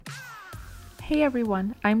Hey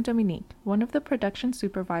everyone, I'm Dominique, one of the production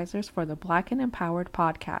supervisors for the Black and Empowered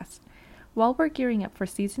podcast. While we're gearing up for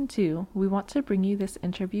season 2, we want to bring you this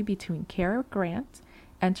interview between Kara Grant,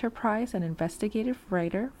 enterprise and investigative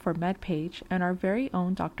writer for MedPage, and our very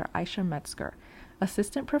own Dr. Aisha Metzger,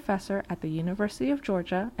 assistant professor at the University of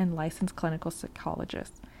Georgia and licensed clinical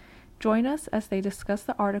psychologist. Join us as they discuss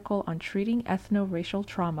the article on treating ethno-racial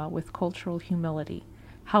trauma with cultural humility,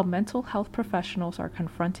 how mental health professionals are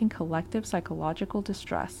confronting collective psychological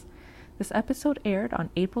distress. This episode aired on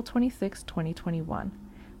April 26, 2021.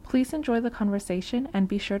 Please enjoy the conversation and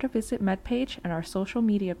be sure to visit MedPage and our social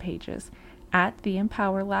media pages at The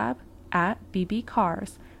Empower Lab, at BB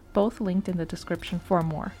Cars, both linked in the description for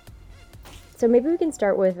more. So maybe we can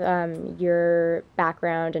start with your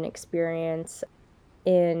background and experience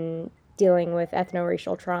in dealing with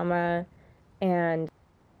ethno-racial trauma and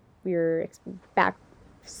your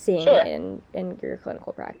seeing Sure. it in your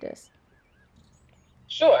clinical practice.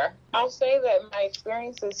 Sure. I'll say that my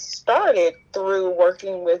experiences started through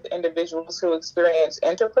working with individuals who experience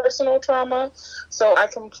interpersonal trauma. So I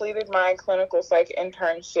completed my clinical psych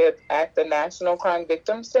internship at the National Crime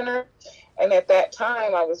Victim Center. And at that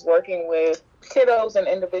time, I was working with kiddos and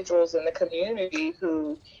individuals in the community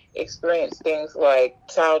who experience things like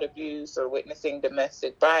child abuse or witnessing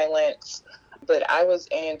domestic violence. But I was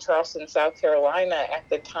in Charleston, South Carolina at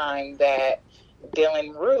the time that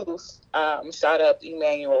Dylan Roof shot up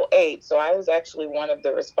Emanuel 8. So I was actually one of the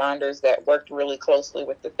responders that worked really closely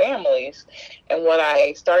with the families. And what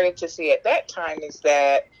I started to see at that time is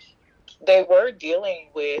that they were dealing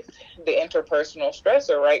with the interpersonal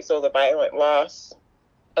stressor, right? So the violent loss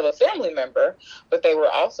of a family member, but they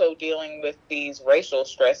were also dealing with these racial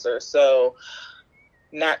stressors. So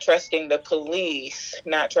not trusting the police,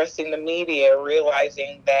 not trusting the media,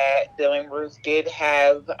 realizing that Dylan Roof did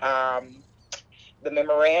have the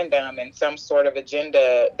memorandum and some sort of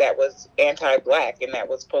agenda that was anti-Black and that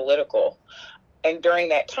was political. And during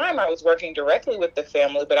that time, I was working directly with the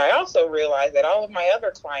family, but I also realized that all of my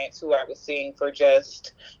other clients who I was seeing for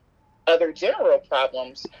just other general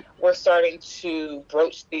problems were starting to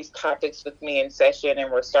broach these topics with me in session,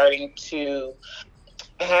 and were starting to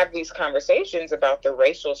have these conversations about the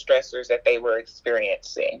racial stressors that they were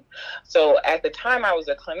experiencing. So at the time I was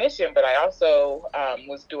a clinician, but I also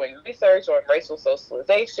was doing research on racial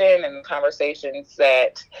socialization and conversations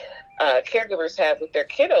that caregivers have with their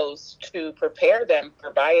kiddos to prepare them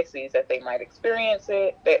for biases that they might experience,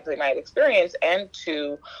 and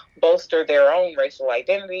to bolster their own racial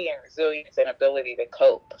identity and resilience and ability to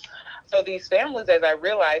cope. So these families, as I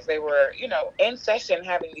realized, they were, in session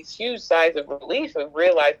having these huge sighs of relief of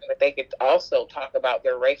realizing that they could also talk about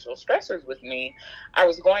their racial stressors with me. I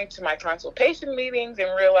was going to my consultation meetings and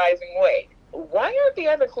realizing, wait, why aren't the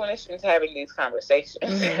other clinicians having these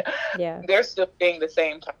conversations? Mm-hmm. Yeah. They're still being the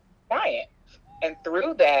same client. And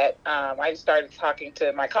through that, I started talking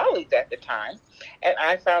to my colleagues at the time, and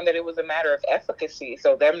I found that it was a matter of efficacy.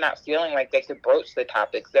 So them not feeling like they could broach the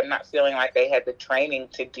topics, them not feeling like they had the training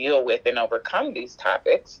to deal with and overcome these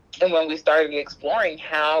topics. And when we started exploring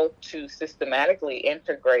how to systematically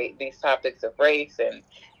integrate these topics of race and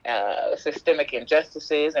systemic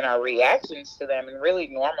injustices and our reactions to them, and really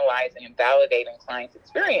normalizing and validating clients'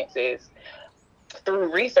 experiences,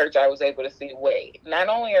 through research, I was able to see, wait, not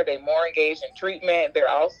only are they more engaged in treatment, they're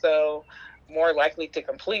also more likely to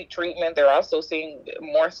complete treatment. They're also seeing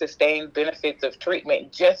more sustained benefits of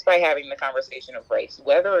treatment just by having the conversation of race,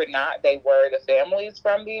 whether or not they were the families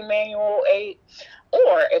from the Emanuel 8,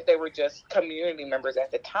 or if they were just community members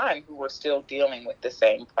at the time who were still dealing with the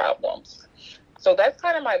same problems. So that's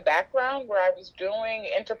kind of my background, where I was doing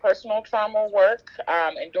interpersonal trauma work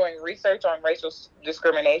and doing research on racial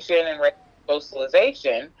discrimination and racial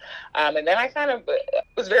socialization. And then I kind of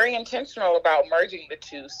was very intentional about merging the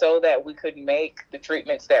two so that we could make the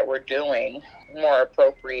treatments that we're doing more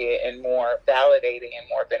appropriate and more validating and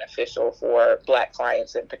more beneficial for Black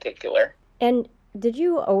clients in particular. And did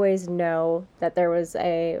you always know that there was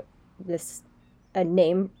a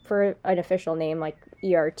name for an official name like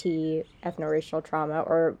ERT, ethno-racial trauma,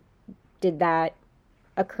 or did that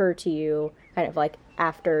occur to you kind of like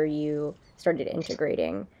after you started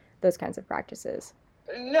integrating those kinds of practices?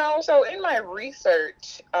 No, so in my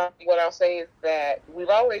research, what I'll say is that we've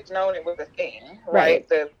always known it was a thing, right?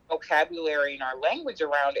 The vocabulary and our language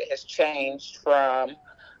around it has changed from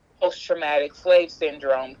post-traumatic slave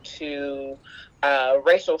syndrome to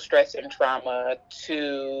racial stress and trauma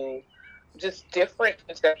to just different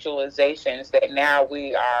conceptualizations that now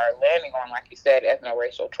we are landing on, like you said,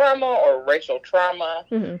 ethno-racial trauma or racial trauma.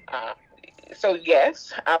 Mm-hmm. So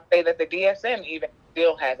yes, I'll say that the DSM even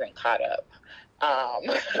still hasn't caught up. Yeah,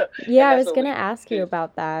 And I that's was what gonna we ask you do.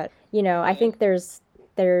 about that. You know, I think there's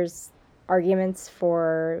arguments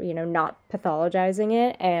for, you know, not pathologizing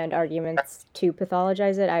it and arguments to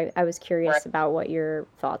pathologize it. I was Right. curious about what your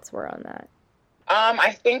thoughts were on that.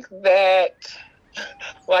 I think that,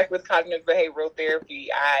 like with cognitive behavioral therapy,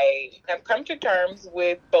 I have come to terms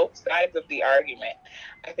with both sides of the argument.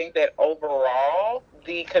 I think that overall,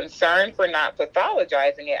 the concern for not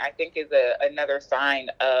pathologizing it, I think, is another sign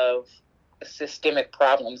of systemic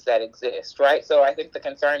problems that exist, right? So I think the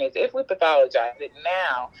concern is if we pathologize it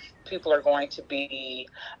now, people are going to be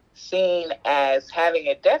seen as having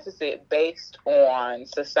a deficit based on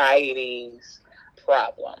society's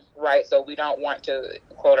problem, right? So we don't want to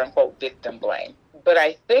quote unquote victim blame. But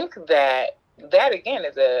I think that that again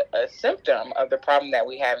is a symptom of the problem that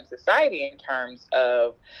we have in society in terms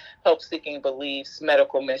of help seeking beliefs,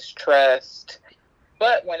 medical mistrust.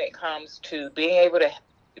 But when it comes to being able to help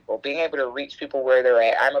people, being able to reach people where they're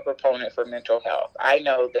at, I'm a proponent for mental health. I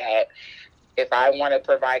know that if I want to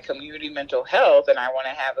provide community mental health and I want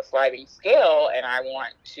to have a sliding scale and I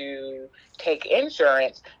want to take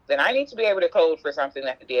insurance, then I need to be able to code for something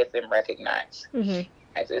that the DSM recognizes. Mm-hmm.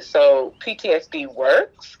 So PTSD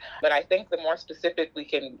works, but I think the more specific we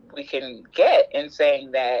can get in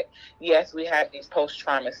saying that yes, we have these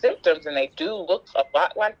post-trauma symptoms and they do look a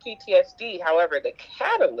lot like PTSD. However, the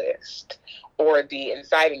catalyst or the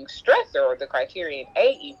inciting stressor or the criterion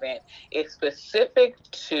A event is specific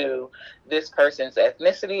to this person's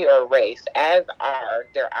ethnicity or race, as are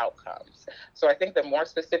their outcomes. So I think the more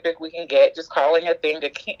specific we can get, just calling a thing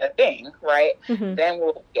a thing, right? Mm-hmm. Then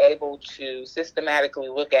we'll be able to systematically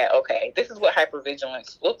look at, okay, this is what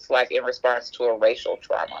hypervigilance looks like in response to a racial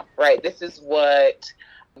trauma, right? This is what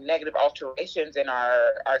negative alterations in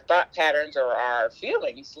our thought patterns or our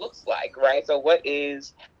feelings looks like, right? So what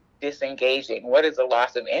is disengaging? What does a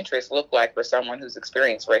loss of interest look like for someone who's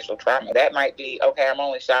experienced racial trauma? That might be, okay, I'm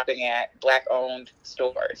only shopping at Black-owned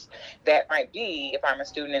stores. That might be, if I'm a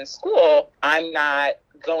student in school, I'm not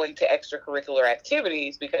going to extracurricular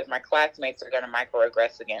activities because my classmates are going to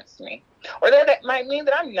microaggress against me. Or that might mean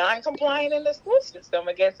that I'm non-compliant in the school system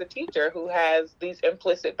against a teacher who has these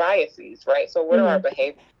implicit biases, right? So what are our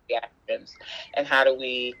behavior reactions and how do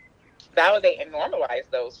we validate and normalize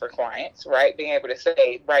those for clients, right? Being able to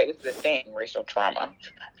say, right, this is a thing, racial trauma.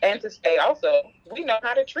 And to say also, we know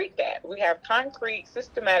how to treat that. We have concrete,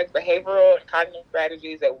 systematic behavioral and cognitive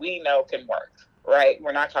strategies that we know can work, right?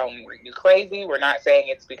 We're not calling you crazy. We're not saying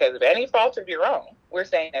it's because of any fault of your own. We're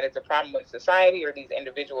saying that it's a problem with society or these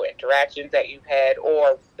individual interactions that you've had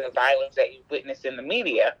or the violence that you've witnessed in the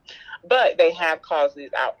media, but they have caused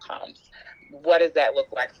these outcomes. What does that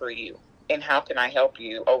look like for you? And how can I help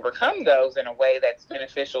you overcome those in a way that's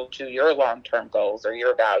beneficial to your long-term goals or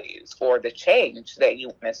your values or the change that you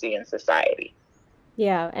want to see in society?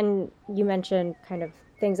 Yeah, and you mentioned kind of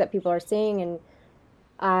things that people are seeing, and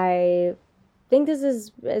I think this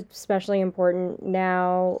is especially important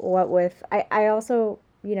now. What with I also,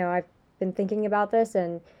 you know, I've been thinking about this,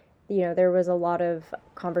 and you know, there was a lot of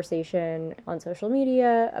conversation on social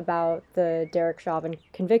media about the Derek Chauvin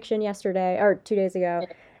conviction yesterday or 2 days ago,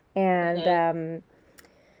 and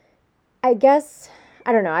I guess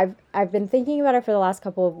I don't know. I've been thinking about it for the last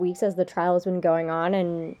couple of weeks as the trial has been going on,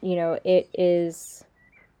 and you know,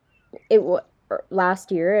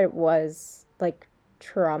 last year it was like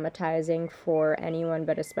traumatizing for anyone,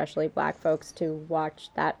 but especially Black folks, to watch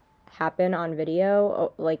that happen on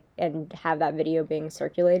video, like, and have that video being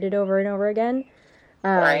circulated over and over again.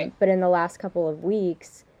 Right. But in the last couple of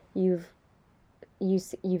weeks, you've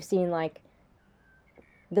seen like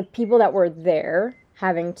the people that were there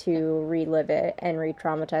having to relive it and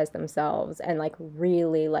re-traumatize themselves and like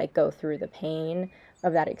really like go through the pain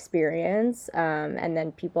of that experience, and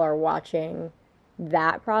then people are watching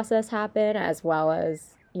that process happen as well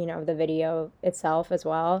as, you know, the video itself as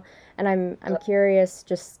well. And I'm curious,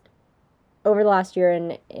 just over the last year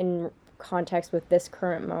and in context with this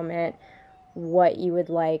current moment, what you would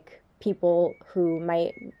like people who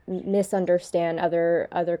might misunderstand other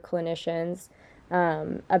clinicians,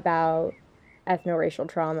 about ethno-racial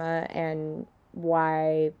trauma and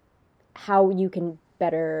how you can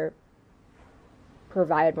better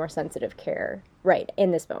provide more sensitive care right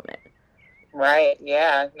in this moment. Right.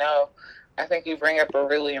 Yeah. No, I think you bring up a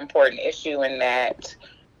really important issue in that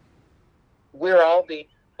we're all being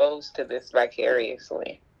exposed to this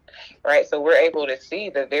vicariously. Right. So we're able to see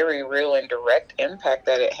the very real and direct impact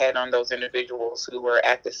that it had on those individuals who were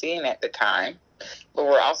at the scene at the time. But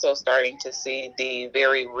we're also starting to see the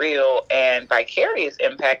very real and vicarious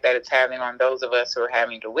impact that it's having on those of us who are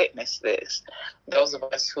having to witness this. Those of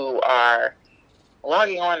us who are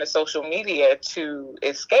logging on to social media to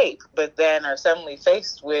escape, but then are suddenly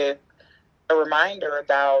faced with a reminder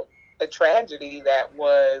about a tragedy that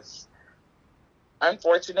was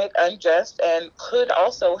unfortunate, unjust, and could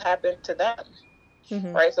also happen to them,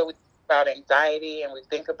 right? So we think about anxiety, and we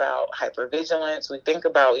think about hypervigilance. We think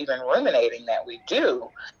about even ruminating that we do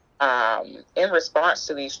in response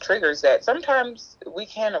to these triggers that sometimes we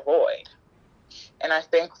can't avoid. And I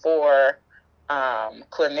think for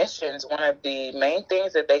clinicians, one of the main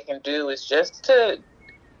things that they can do is just to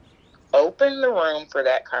open the room for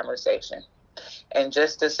that conversation. And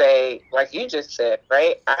just to say, like you just said,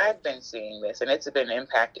 right, I've been seeing this and it's been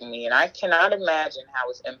impacting me, and I cannot imagine how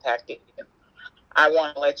it's impacting you. I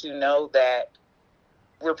want to let you know that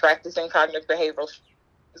we're practicing cognitive behavioral,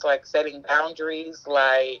 like setting boundaries,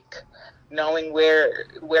 like knowing where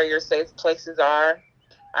your safe places are.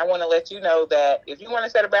 I want to let you know that if you want to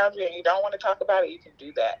set a boundary and you don't want to talk about it, you can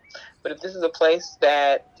do that. But if this is a place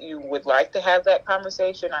that you would like to have that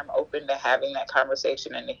conversation, I'm open to having that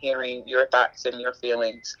conversation and to hearing your thoughts and your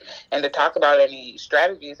feelings, and to talk about any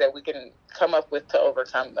strategies that we can come up with to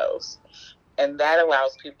overcome those. And that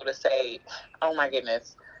allows people to say, oh my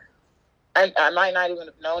goodness, I might not even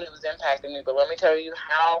have known it was impacting me, but let me tell you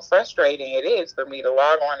how frustrating it is for me to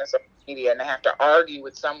log on to social media and to have to argue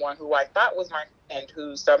with someone who I thought was my friend,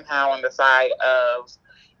 who's somehow on the side of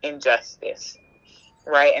injustice,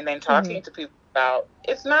 right? And then talking to people about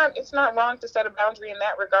it's not wrong to set a boundary in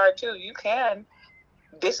that regard too. You can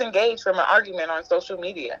disengage from an argument on social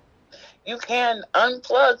media. You can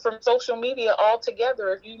unplug from social media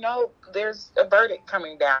altogether if you know there's a verdict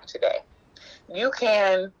coming down today. You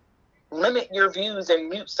can limit your views and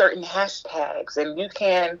mute certain hashtags, and you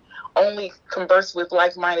can only converse with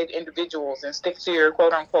like-minded individuals and stick to your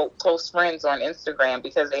quote-unquote close friends on Instagram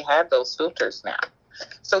because they have those filters now.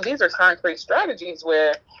 So these are concrete strategies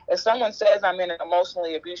where if someone says I'm in an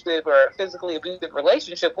emotionally abusive or physically abusive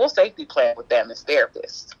relationship, we'll safety plan with them as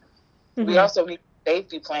therapists. We also need a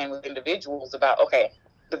safety plan with individuals about, okay,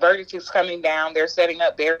 the verdict is coming down. They're setting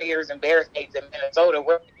up barriers and barricades in Minnesota.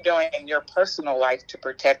 What are you doing in your personal life to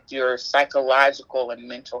protect your psychological and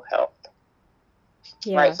mental health?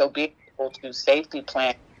 Yeah. Right. So being able to safety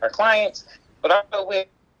plan our clients, but also with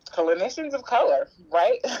clinicians of color,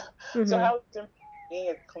 right? So how is it me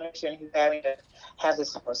as a clinician who's having to have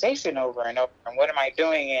this conversation over and over? And what am I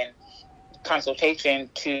doing in consultation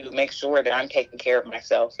to make sure that I'm taking care of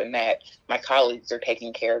myself and that my colleagues are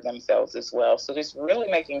taking care of themselves as well? So just really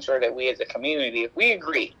making sure that we as a community, if we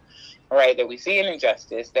agree, right, that we see an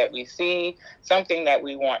injustice, that we see something that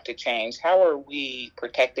we want to change, how are we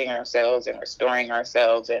protecting ourselves and restoring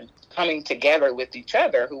ourselves and coming together with each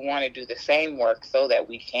other who want to do the same work so that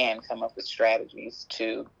we can come up with strategies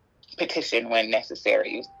to petition when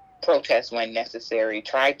necessary, protest when necessary,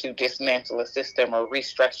 try to dismantle a system or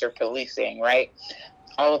restructure policing, right?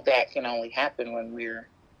 All of that can only happen when we're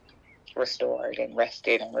restored and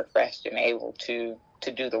rested and refreshed and able to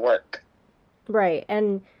do the work. Right.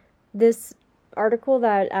 And this article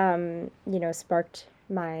that, sparked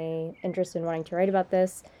my interest in wanting to write about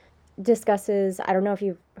this discusses, I don't know if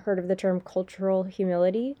you've heard of the term cultural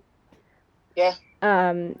humility. Yeah.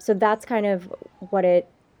 So that's kind of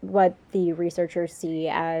what the researchers see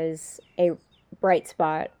as a bright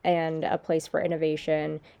spot and a place for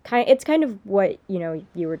innovation. It's kind of what, you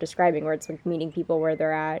were describing, where it's like meeting people where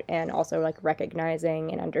they're at and also like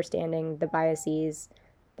recognizing and understanding the biases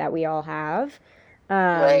that we all have.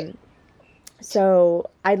 Right. So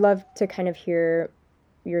I'd love to kind of hear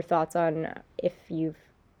your thoughts on if you've,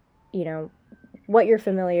 what your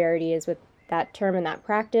familiarity is with that term and that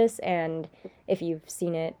practice, and if you've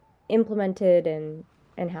seen it implemented and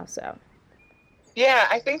how so. Yeah,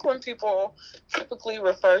 I think when people typically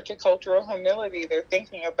refer to cultural humility, they're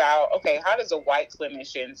thinking about, okay, how does a white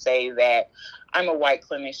clinician say that I'm a white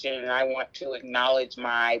clinician and I want to acknowledge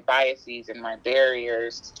my biases and my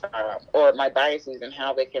barriers, or my biases and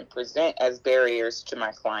how they can present as barriers to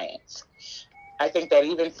my clients? I think that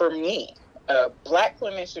even for me, a Black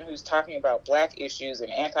clinician who's talking about Black issues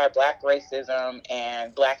and anti-Black racism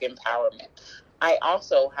and Black empowerment, I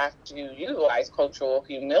also have to utilize cultural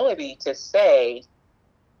humility to say,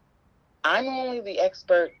 I'm only the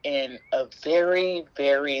expert in a very,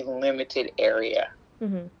 very limited area.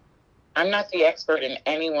 I'm not the expert in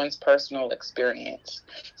anyone's personal experience.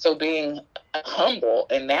 So being humble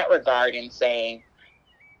in that regard and saying,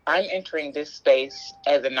 I'm entering this space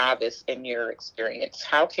as a novice in your experience.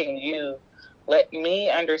 How can you let me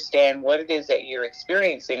understand what it is that you're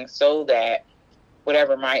experiencing so that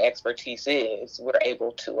whatever my expertise is, we're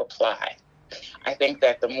able to apply? I think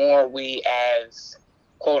that the more we as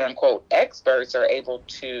quote unquote experts are able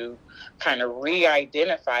to kind of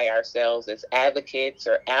re-identify ourselves as advocates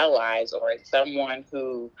or allies, or as someone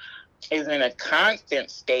who is in a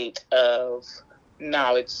constant state of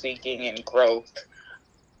knowledge seeking and growth,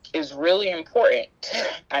 is really important.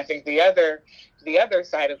 I think the other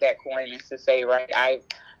side of that coin is to say, right, I've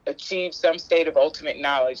achieved some state of ultimate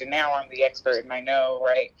knowledge and now I'm the expert and I know,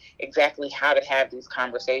 right, exactly how to have these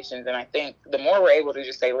conversations. And I think the more we're able to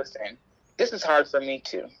just say, listen, this is hard for me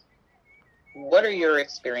too. What are your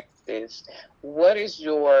experiences? What is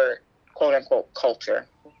your quote unquote culture?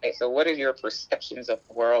 Okay, so what are your perceptions of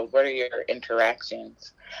the world? What are your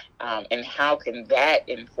interactions? And how can that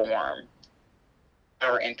inform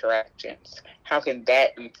our interactions? How can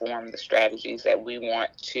that inform the strategies that we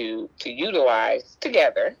want to utilize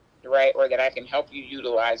together, right? Or that I can help you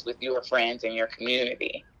utilize with your friends and your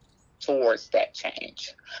community towards that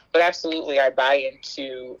change. But absolutely, I buy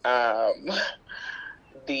into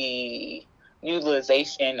the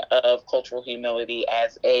utilization of cultural humility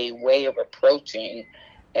as a way of approaching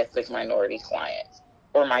ethnic minority clients,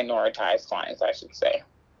 or minoritized clients, I should say.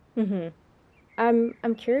 Mm-hmm.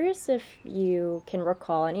 I'm curious if you can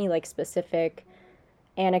recall any like specific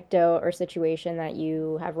anecdote or situation that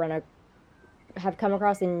you have come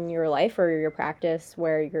across in your life or your practice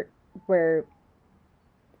where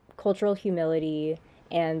cultural humility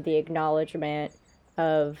and the acknowledgement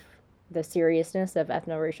of the seriousness of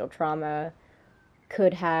ethno-racial trauma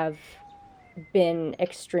could have been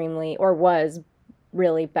extremely, or was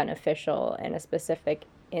really beneficial in a specific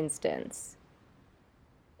instance.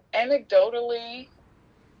 Anecdotally,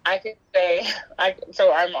 I could say,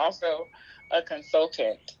 so I'm also a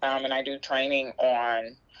consultant, and I do training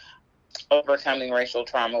on overcoming racial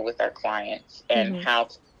trauma with our clients and how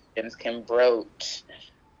clinicians can broach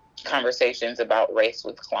conversations about race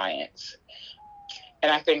with clients.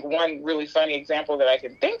 And I think one really funny example that I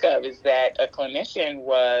can think of is that a clinician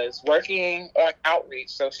was working on outreach.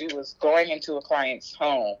 So she was going into a client's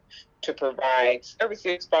home to provide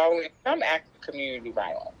services following some act of community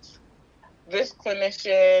violence. This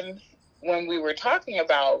clinician, when we were talking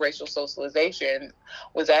about racial socialization,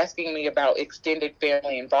 was asking me about extended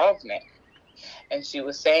family involvement. And she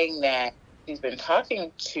was saying that she's been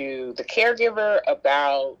talking to the caregiver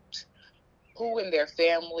about who in their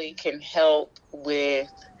family can help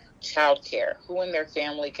with childcare, who in their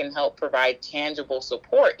family can help provide tangible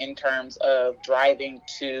support in terms of driving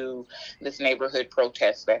to this neighborhood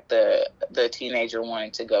protest that the teenager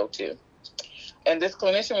wanted to go to. And this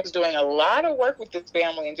clinician was doing a lot of work with this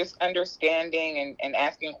family and just understanding and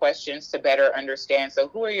asking questions to better understand. So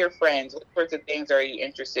who are your friends? What sorts of things are you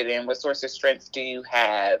interested in? What sorts of strengths do you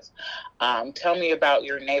have? Tell me about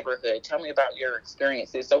your neighborhood. Tell me about your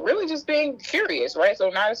experiences. So really just being curious, right? So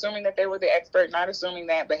not assuming that they were the expert, not assuming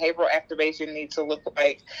that behavioral activation needs to look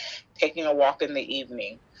like taking a walk in the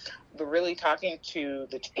evening, but really talking to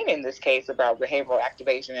the teen in this case about behavioral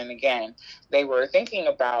activation. And again, they were thinking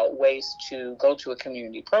about ways to go to a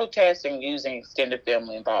community protest and using extended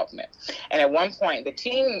family involvement. And at one point, the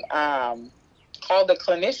teen called the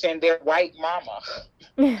clinician their white mama.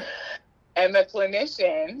 And the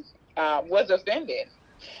clinician was offended.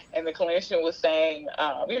 And the clinician was saying,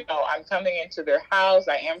 I'm coming into their house.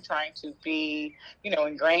 I am trying to be,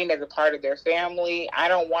 ingrained as a part of their family. I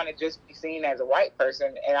don't want to just be seen as a white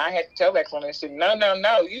person. And I had to tell that clinician,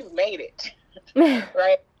 no, you've made it.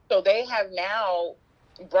 Right? So they have now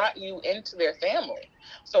brought you into their family.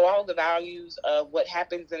 So all the values of what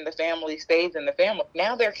happens in the family stays in the family.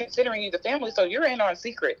 Now they're considering you the family. So you're in on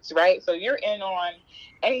secrets, right? So you're in on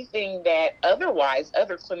anything that otherwise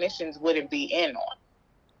other clinicians wouldn't be in on.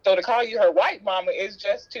 So to call you her white mama is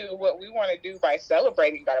just to what we want to do by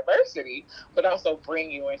celebrating diversity, but also bring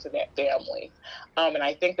you into that family. And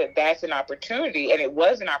I think that that's an opportunity, and it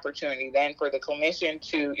was an opportunity then for the clinician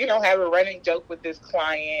to, have a running joke with this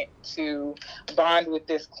client, to bond with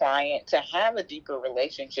this client, to have a deeper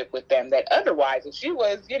relationship with them that otherwise, if she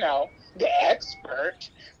was, the expert,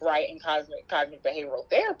 right, in cognitive behavioral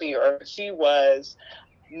therapy, or if she was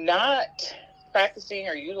not practicing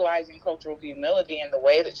or utilizing cultural humility in the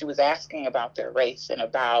way that she was asking about their race and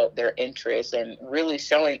about their interests and really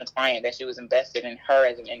showing the client that she was invested in her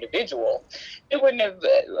as an individual, it wouldn't have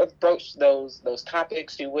broached those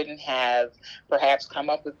topics. She wouldn't have perhaps come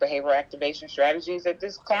up with behavioral activation strategies that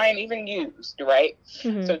this client even used, right?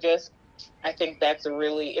 So I think that's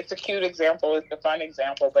it's a cute example, it's a fun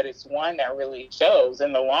example, but it's one that really shows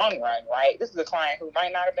in the long run, right? This is a client who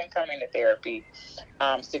might not have been coming to therapy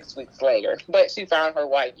 6 weeks later, but she found her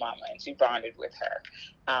white mama and she bonded with her.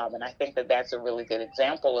 And I think that that's a really good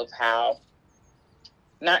example of how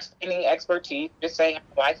not any expertise, just saying I'm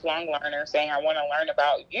a lifelong learner, saying I want to learn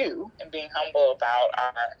about you, and being humble about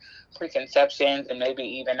our preconceptions and maybe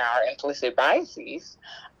even our implicit biases,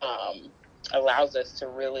 allows us to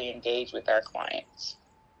really engage with our clients.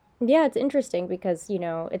 Yeah, it's interesting because,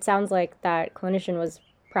 it sounds like that clinician was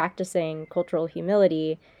practicing cultural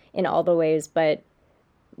humility in all the ways, but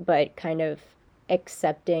kind of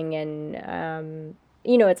accepting and,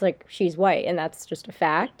 it's like she's white and that's just a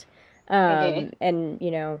fact. And,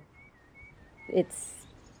 it's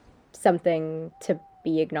something to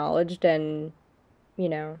be acknowledged and,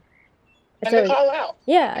 and to call out.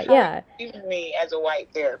 Yeah. Even me as a white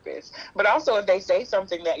therapist. But also if they say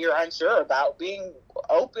something that you're unsure about, being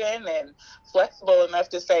open and flexible enough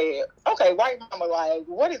to say, okay, white mama, like,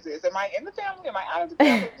 what is this? Am I in the family? Am I out of the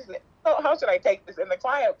family? How should I take this? And the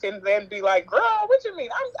client can then be like, girl, what you mean?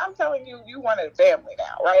 I'm telling you, you want a family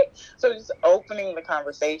now, right? So just opening the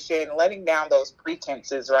conversation, letting down those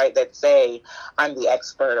pretenses, right, that say I'm the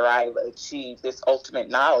expert or I've achieved this ultimate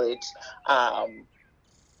knowledge,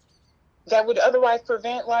 that would otherwise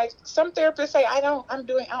prevent, like some therapists say, I'm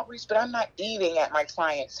doing outreach, but I'm not eating at my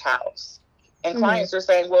client's house. And clients are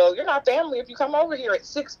saying, well, you're not family if you come over here at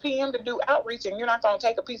 6 p.m. to do outreach and you're not going to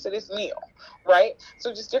take a piece of this meal, right?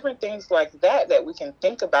 So just different things like that we can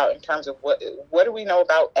think about in terms of what do we know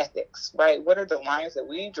about ethics, right? What are the lines that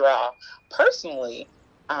we draw personally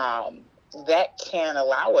that can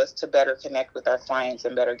allow us to better connect with our clients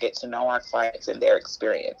and better get to know our clients and their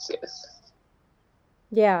experiences?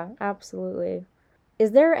 Yeah, absolutely.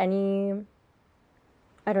 Is there any,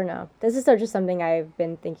 I don't know, this is just something I've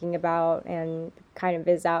been thinking about and kind of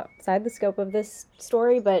is outside the scope of this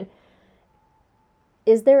story, but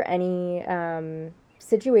is there any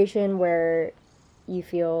situation where you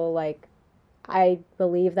feel like, I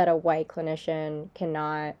believe that a white clinician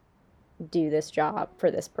cannot do this job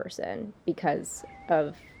for this person because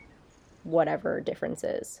of whatever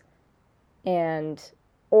differences?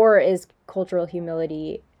 Or is cultural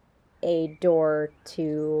humility a door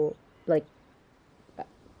to, like,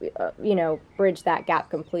 bridge that gap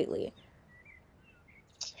completely?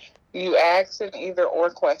 You asked an either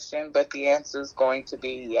or question, but the answer is going to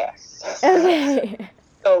be yes. Okay.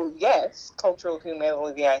 So yes, cultural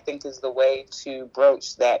humility, I think, is the way to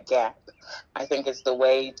broach that gap. I think it's the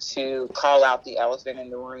way to call out the elephant in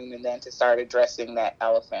the room and then to start addressing that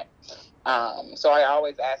elephant. So I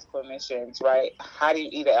always ask clinicians, right, how do you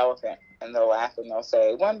eat an elephant? And they'll laugh and they'll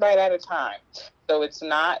say, one bite at a time. So it's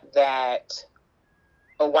not that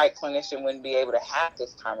a white clinician wouldn't be able to have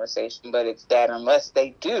this conversation, but it's that unless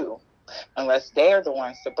they're the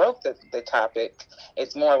ones to broach the topic,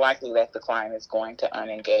 it's more likely that the client is going to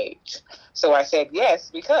unengage. So I said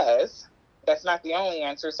yes, because that's not the only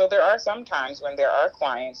answer. So there are some times when there are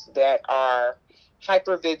clients that are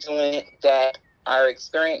hypervigilant, that are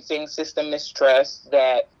experiencing system mistrust,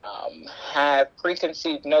 that have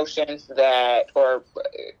preconceived notions or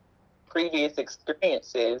previous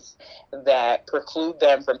experiences that preclude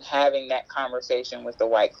them from having that conversation with the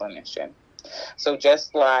white clinician. So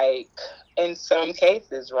just like in some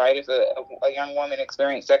cases, right, if a young woman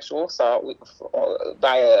experienced sexual assault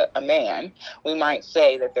by a man, we might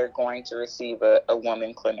say that they're going to receive a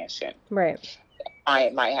woman clinician. Right.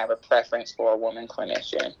 Client might have a preference for a woman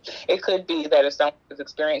clinician. It could be that if someone is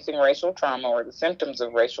experiencing racial trauma or the symptoms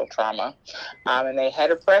of racial trauma, and they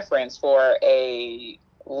had a preference for a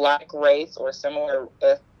like race or similar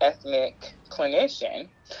ethnic clinician,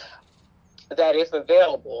 that if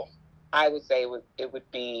available, I would say it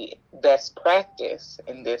would be best practice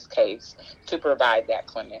in this case to provide that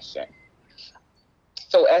clinician.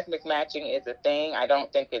 So ethnic matching is a thing. I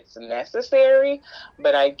don't think it's necessary,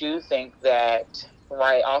 but I do think that,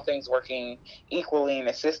 right, all things working equally in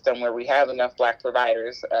a system where we have enough Black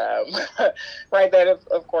providers, right, that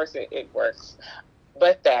of course it works.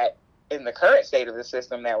 But that in the current state of the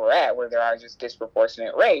system that we're at, where there are just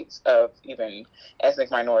disproportionate rates of even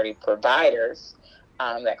ethnic minority providers,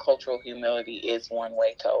 that cultural humility is one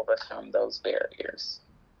way to overcome those barriers.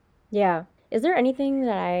 Yeah. Is there anything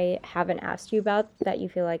that I haven't asked you about that you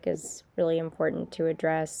feel like is really important to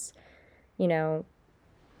address,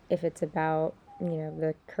 if it's about,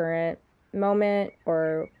 the current moment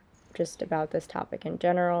or just about this topic in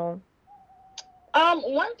general?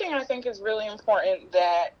 One thing I think is really important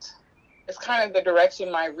that is kind of the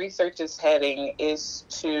direction my research is heading is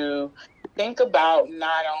to think about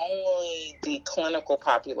not only the clinical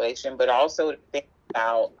population, but also to think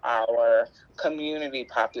about our community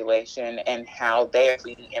population and how they are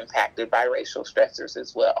being impacted by racial stressors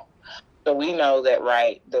as well. So we know that,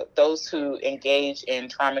 right, those who engage in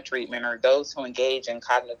trauma treatment or those who engage in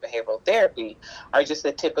cognitive behavioral therapy are just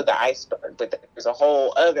the tip of the iceberg. But there's a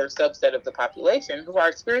whole other subset of the population who are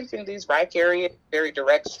experiencing these vicarious, very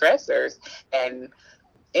direct stressors and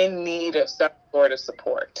in need of some sort of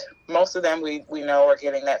support. Most of them we know are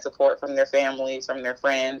getting that support from their families, from their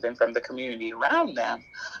friends, and from the community around them.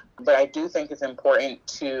 But I do think it's important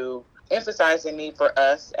to emphasize the need for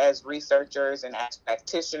us as researchers and as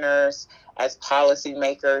practitioners, as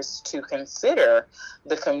policymakers, to consider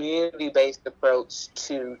the community-based approach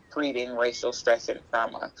to treating racial stress and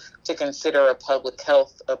trauma, to consider a public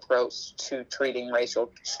health approach to treating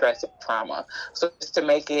racial stress and trauma. So just to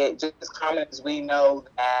make it just as common as we know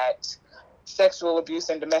that sexual abuse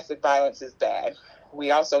and domestic violence is bad,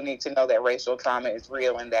 we also need to know that racial trauma is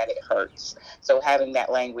real and that it hurts. So having that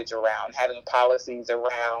language around, having policies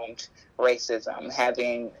around racism,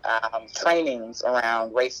 having trainings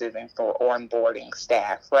around racism for onboarding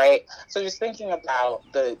staff, right? So just thinking about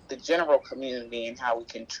the general community and how we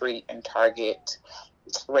can treat and target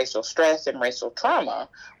racial stress and racial trauma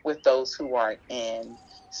with those who aren't in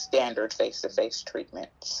standard face-to-face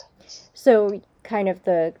treatments. So kind of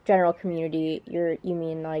the general community, you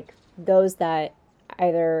mean like those that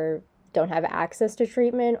either don't have access to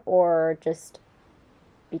treatment or just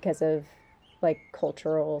because of like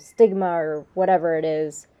cultural stigma or whatever it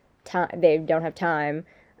is, they don't have time,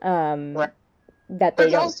 right. That they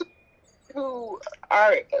don't. Who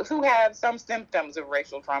have some symptoms of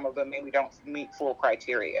racial trauma but maybe don't meet full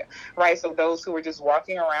criteria, right? So those who are just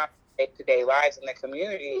walking around day-to-day lives in the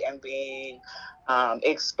community and being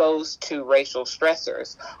exposed to racial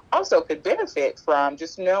stressors also could benefit from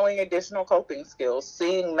just knowing additional coping skills,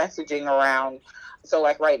 seeing messaging around. So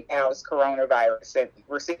like right now it's coronavirus and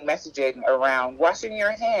we're seeing messaging around washing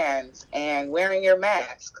your hands and wearing your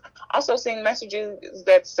mask. Also seeing messages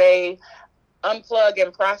that say unplug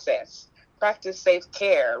and process, practice safe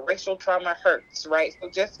care, racial trauma hurts, right? So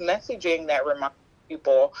just messaging that reminds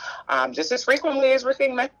people, just as frequently as we're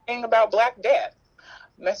seeing messaging about Black Death,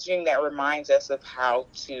 messaging that reminds us of how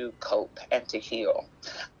to cope and to heal.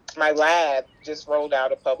 My lab just rolled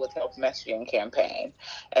out a public health messaging campaign,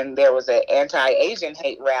 and there was an anti-Asian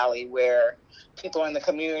hate rally where people in the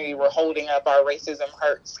community were holding up our racism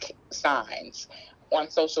hurts signs. On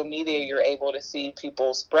social media, you're able to see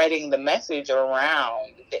people spreading the message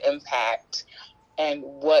around the impact and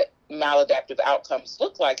what maladaptive outcomes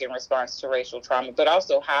look like in response to racial trauma, but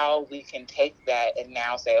also how we can take that and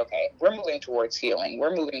now say, okay, we're moving towards healing.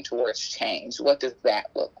 We're moving towards change. What does that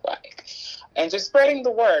look like? And just spreading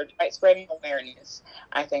the word, right? Spreading awareness,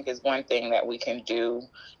 I think, is one thing that we can do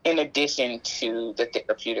in addition to the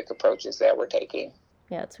therapeutic approaches that we're taking.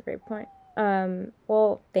 Yeah, that's a great point.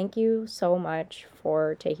 Well, thank you so much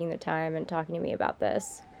for taking the time and talking to me about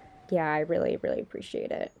this. Yeah, I really, really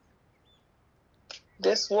appreciate it.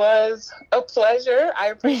 This was a pleasure. I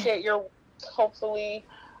appreciate your work. Hopefully,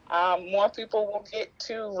 more people will get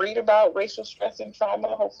to read about racial stress and trauma.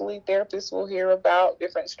 Hopefully, therapists will hear about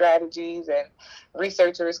different strategies and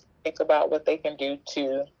researchers think about what they can do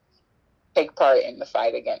to take part in the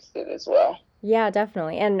fight against it as well. Yeah,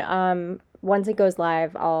 definitely. And once it goes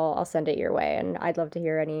live, I'll send it your way, and I'd love to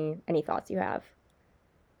hear any thoughts you have.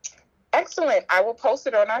 Excellent. I will post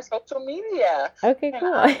it on our social media. Okay,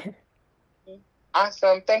 cool.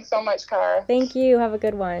 Awesome. Thanks so much, Cara. Thank you. Have a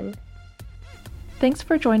good one. Thanks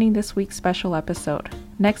for joining this week's special episode.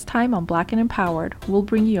 Next time on Black and Empowered, we'll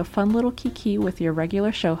bring you a fun little kiki with your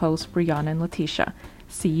regular show hosts, Brianna and Letitia.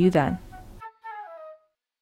 See you then.